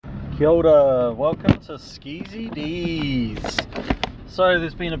Kia ora, welcome to Skeezy D's. So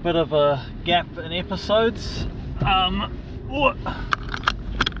there's been a bit of a gap in episodes.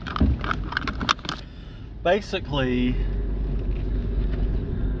 Basically,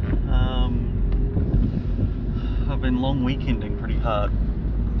 I've been long weekending pretty hard.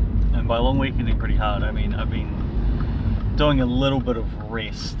 And by long weekending pretty hard, I mean I've been doing a little bit of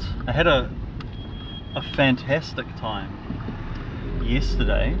rest. I had a fantastic time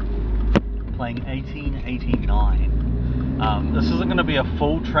yesterday playing 1889. This isn't going to be a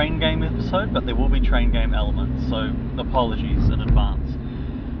full train game episode, but there will be train game elements, so apologies in advance.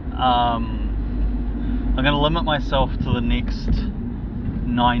 I'm going to limit myself to the next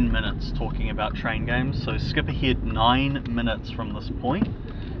 9 minutes talking about train games, so skip ahead 9 minutes from this point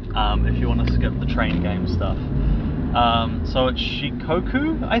if you want to skip the train game stuff. So it's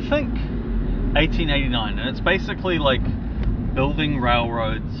Shikoku, I think, 1889, and it's basically like building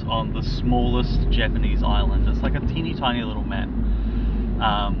railroads on the smallest Japanese island. It's like a teeny tiny little map.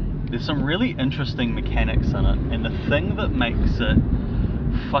 There's some really interesting mechanics in it, and the thing that makes it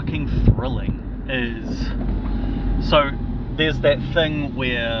fucking thrilling is, so there's that thing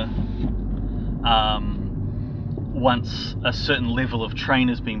where once a certain level of train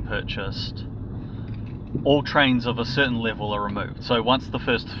has been purchased, all trains of a certain level are removed. So once the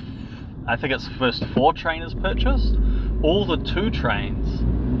first 4 train is purchased, all the 2 trains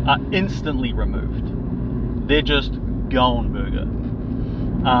are instantly removed. They're just gone burger.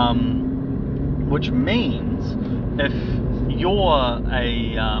 Which means if you're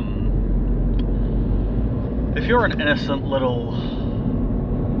an innocent little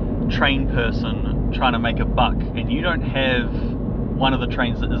train person trying to make a buck and you don't have one of the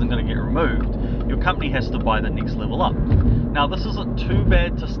trains that isn't going to get removed, your company has to buy the next level up. Now this isn't too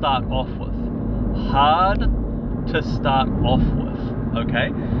bad to start off with. Hard to start off with,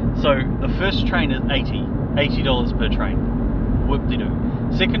 okay? So the first train is $80 per train. Whoop-de-doo.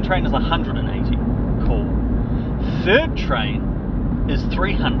 Second train is $180. Cool. Third train is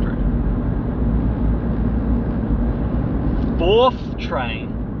 $300. Fourth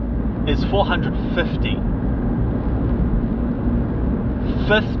train is $450.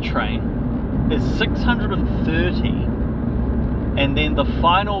 Fifth train is $630. And then the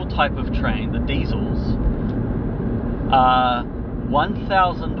final type of train, the diesels, are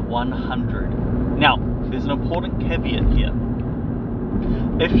 $1,100. Now, there's an important caveat here.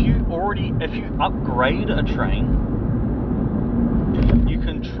 If you upgrade a train, you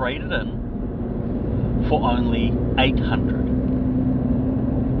can trade it in for only $800.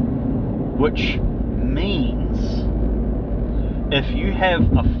 Which means if you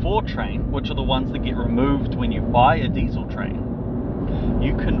have a 4 train, which are the ones that get removed when you buy a diesel train,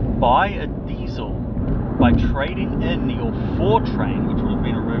 you can buy a diesel by trading in your 4 train, which would have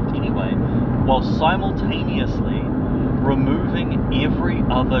been removed anyway, while simultaneously removing every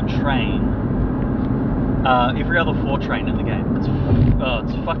other 4 train in the game.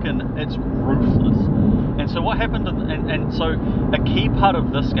 It's ruthless. And so what happened, and so a key part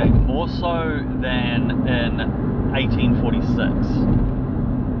of this game, more so than in 1846,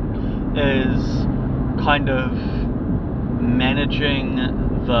 is kind of managing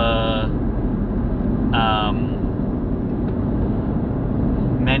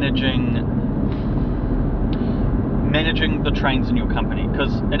the trains in your company,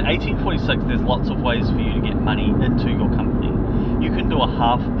 because in 1846 there's lots of ways for you to get money into your company. You can do a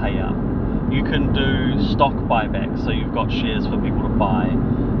half payout, you can do stock buyback, so you've got shares for people to buy,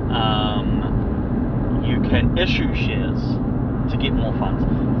 you can issue shares to get more funds.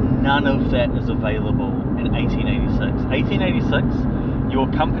 None of that is available in 1886. 1886, your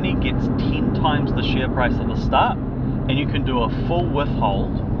company gets 10 times the share price at the start, and you can do a full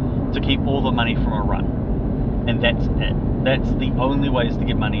withhold to keep all the money from a run. And that's it. That's the only ways to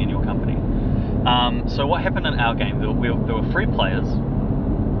get money in your company. So what happened in our game, there were 3 players.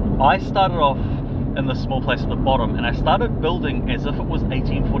 I started off in the small place at the bottom, and I started building as if it was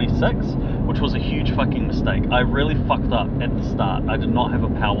 1846, which was a huge fucking mistake. I really fucked up at the start. I did not have a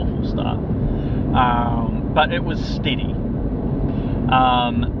powerful start. But it was steady.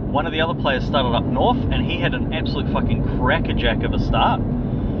 One of the other players started up north, and he had an absolute fucking crackerjack of a start,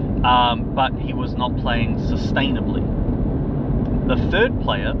 but he was not playing sustainably. The third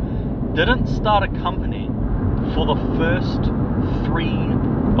player didn't start a company for the first 2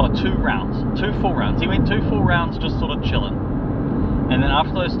 full rounds. He went 2 full rounds just sort of chilling. And then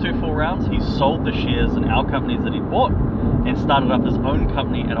after those 2 full rounds, he sold the shares in our companies that he bought and started up his own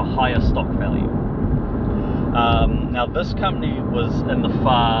company at a higher stock value. Now this company was in the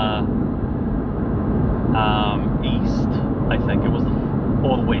far east, I think. It was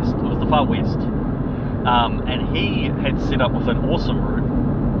or the west. It was the far west. And he had set up with an awesome route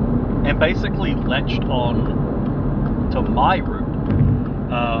and basically latched on to my route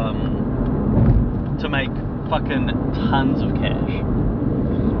to make fucking tons of cash.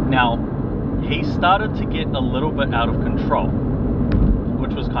 Now, he started to get a little bit out of control,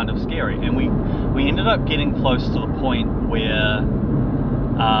 which was kind of scary, and we ended up getting close to the point where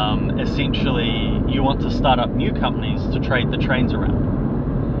essentially you want to start up new companies to trade the trains around.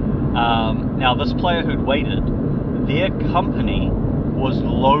 Now, this player who'd waited, their company was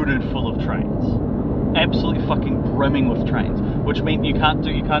loaded full of trains, absolutely fucking brimming with trains, which meant you can't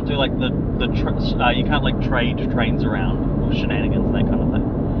do like you can't like trade trains around with shenanigans and that kind of thing.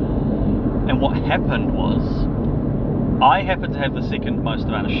 And what happened was, I happened to have the second most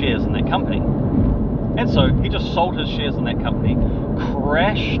amount of shares in that company, and so he just sold his shares in that company,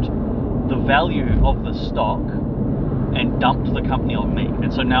 crashed the value of the stock, and dumped the company on me.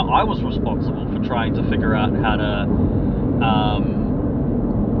 And so now I was responsible for trying to figure out how to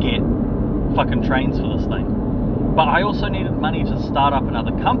get fucking trains for this thing. But I also needed money to start up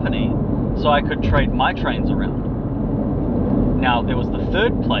another company so I could trade my trains around. Now, there was the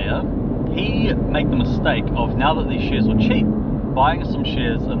third player. He made the mistake of, now that these shares were cheap, buying some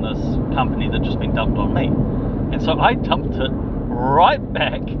shares in this company that just been dumped on me. And so I dumped it right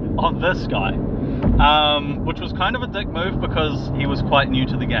back on this guy, which was kind of a dick move because he was quite new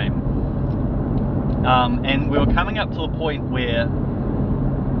to the game. And we were coming up to the point where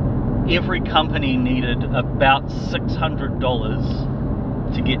every company needed about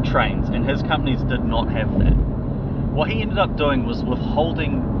 $600 to get trains, and his companies did not have that. What he ended up doing was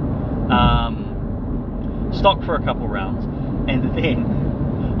withholding stock for a couple rounds, and then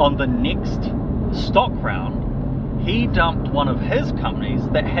on the next stock round, he dumped one of his companies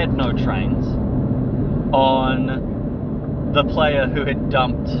that had no trains on the player who had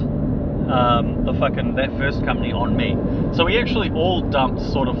dumped that first company on me. So we actually all dumped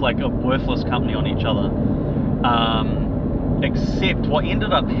sort of like a worthless company on each other. Except what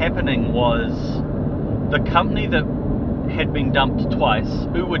ended up happening was the company that had been dumped twice,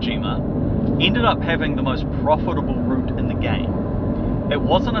 Uwajima, ended up having the most profitable route in the game. It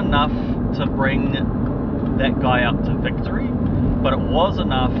wasn't enough to bring that guy up to victory, but it was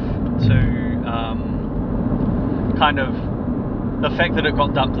enough to kind of, the fact that it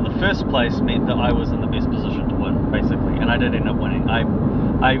got dumped in the first place meant that I was in the best position to win, basically, and I did end up winning.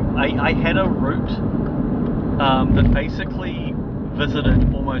 I had a route that basically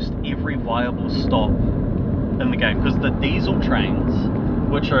visited almost every viable stop in the game, because the diesel trains,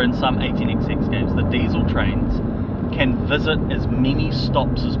 which are in some 18xx games, the diesel trains can visit as many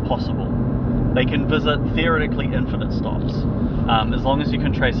stops as possible. They can visit theoretically infinite stops, as long as you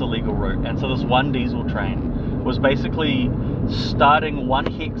can trace a legal route. And so this one diesel train was basically starting one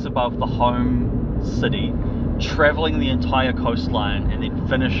hex above the home city, traveling the entire coastline, and then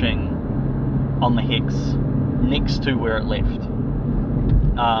finishing on the hex next to where it left.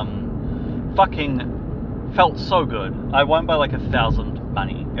 Fucking felt so good. I won by like 1,000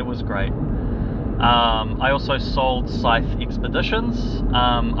 money. It was great. I also sold Scythe Expeditions.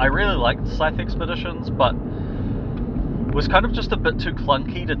 I really liked Scythe Expeditions, but it was kind of just a bit too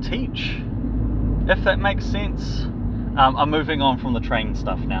clunky to teach, if that makes sense. I'm moving on from the train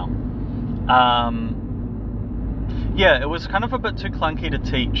stuff now. Yeah, it was kind of a bit too clunky to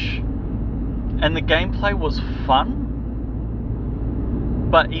teach, and the gameplay was fun,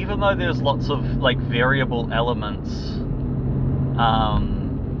 but even though there's lots of like variable elements,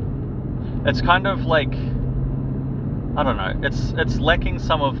 it's kind of like, I don't know, it's lacking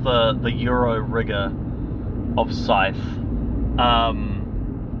some of the Euro rigor of Scythe,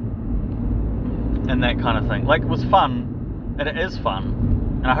 and that kind of thing. Like, it was fun, and it is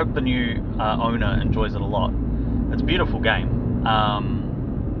fun, and I hope the new owner enjoys it a lot. It's a beautiful game,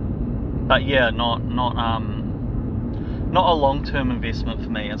 but yeah, not a long-term investment for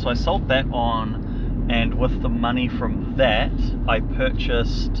me. And so I sold that on, and with the money from that, I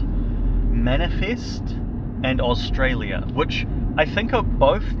purchased Manifest and Australia, which I think are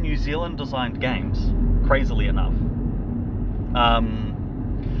both New Zealand designed games, crazily enough.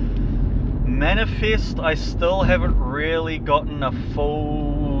 Manifest I still haven't really gotten a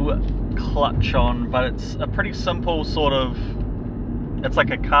full clutch on, but it's a pretty simple sort of, it's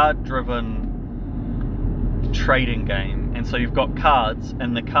like a card driven trading game. And so you've got cards,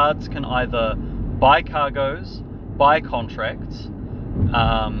 and the cards can either buy cargoes, buy contracts,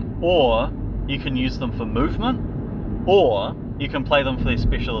 or you can use them for movement, or you can play them for their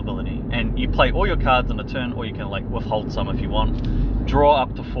special ability. And you play all your cards in a turn, or you can like withhold some if you want. Draw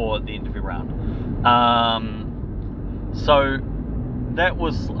up to 4 at the end of your round. So that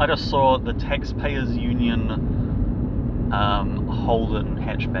was, I just saw the Taxpayers Union Holden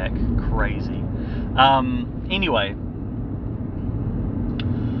hatchback. Crazy. Anyway,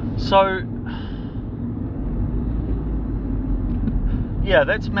 so yeah,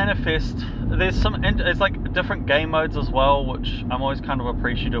 that's Manifest. There's some, it's like different game modes as well, which I'm always kind of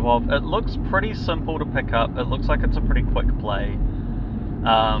appreciative of. It looks pretty simple to pick up. It looks like it's a pretty quick play.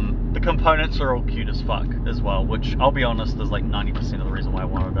 The components are all cute as fuck as well, which I'll be honest is like 90% of the reason why I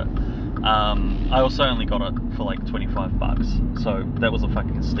wanted it. I also only got it for like $25, so that was a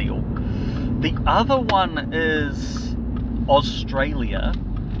fucking steal. The other one is Australia,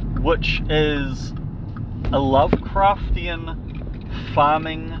 which is a Lovecraftian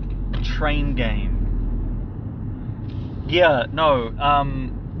farming train game. Yeah, no,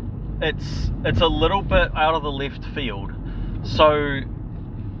 it's a little bit out of the left field. So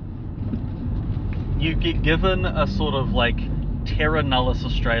you get given a sort of like Terra Nullis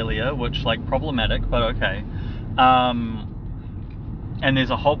Australia, which like problematic, but okay. And there's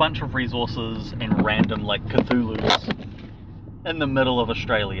a whole bunch of resources and random like Cthulhu's in the middle of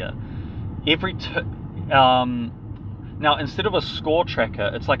Australia. Now, instead of a score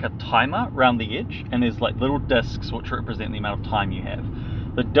tracker, it's like a timer around the edge, and there's like little discs which represent the amount of time you have.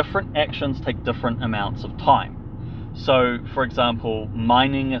 The different actions take different amounts of time. So, for example,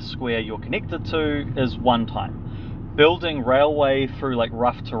 mining a square you're connected to is 1 time. Building railway through like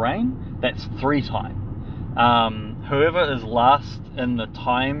rough terrain, that's 3 time. Whoever is last in the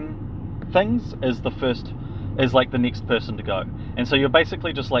time things is like the next person to go. And so you're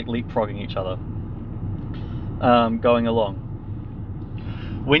basically just like leapfrogging each other. Going along.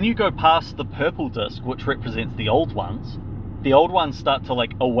 When you go past the purple disc, which represents the old ones start to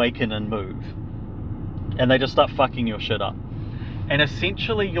like awaken and move, and they just start fucking your shit up. And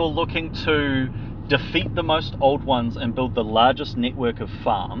essentially you're looking to defeat the most old ones and build the largest network of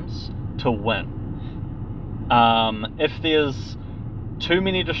farms to win. If there's too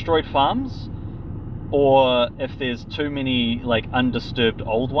many destroyed farms, or if there's too many like undisturbed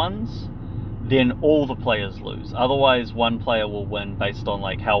old ones, then all the players lose. Otherwise, one player will win based on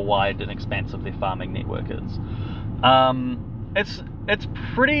like how wide and expansive their farming network is. It's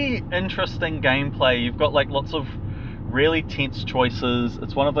pretty interesting gameplay. You've got like lots of really tense choices.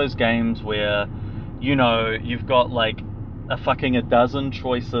 It's one of those games where, you know, you've got like a dozen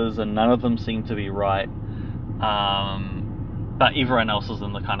choices and none of them seem to be right. But everyone else is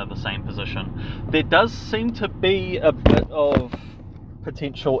in the kind of the same position. There does seem to be a bit of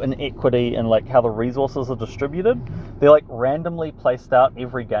potential inequity in like how the resources are distributed. They're like randomly placed out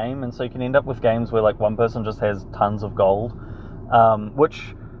every game, and so you can end up with games where like one person just has tons of gold,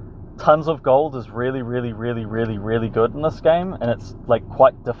 which tons of gold is really, really, really, really, really good in this game, and it's like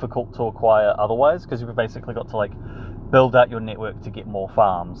quite difficult to acquire otherwise, because you've basically got to like build out your network to get more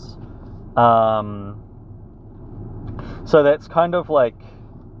farms. So that's kind of like,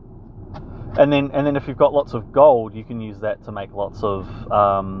 and then if you've got lots of gold, you can use that to make lots of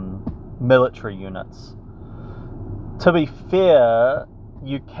military units. To be fair,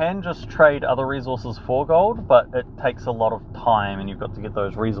 you can just trade other resources for gold, but it takes a lot of time and you've got to get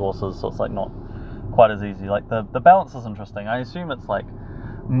those resources, so it's like not quite as easy. Like the balance is interesting. I assume it's like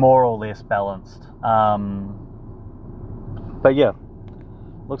more or less balanced. But yeah,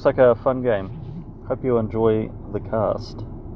 looks like a fun game. Hope you enjoy the cast.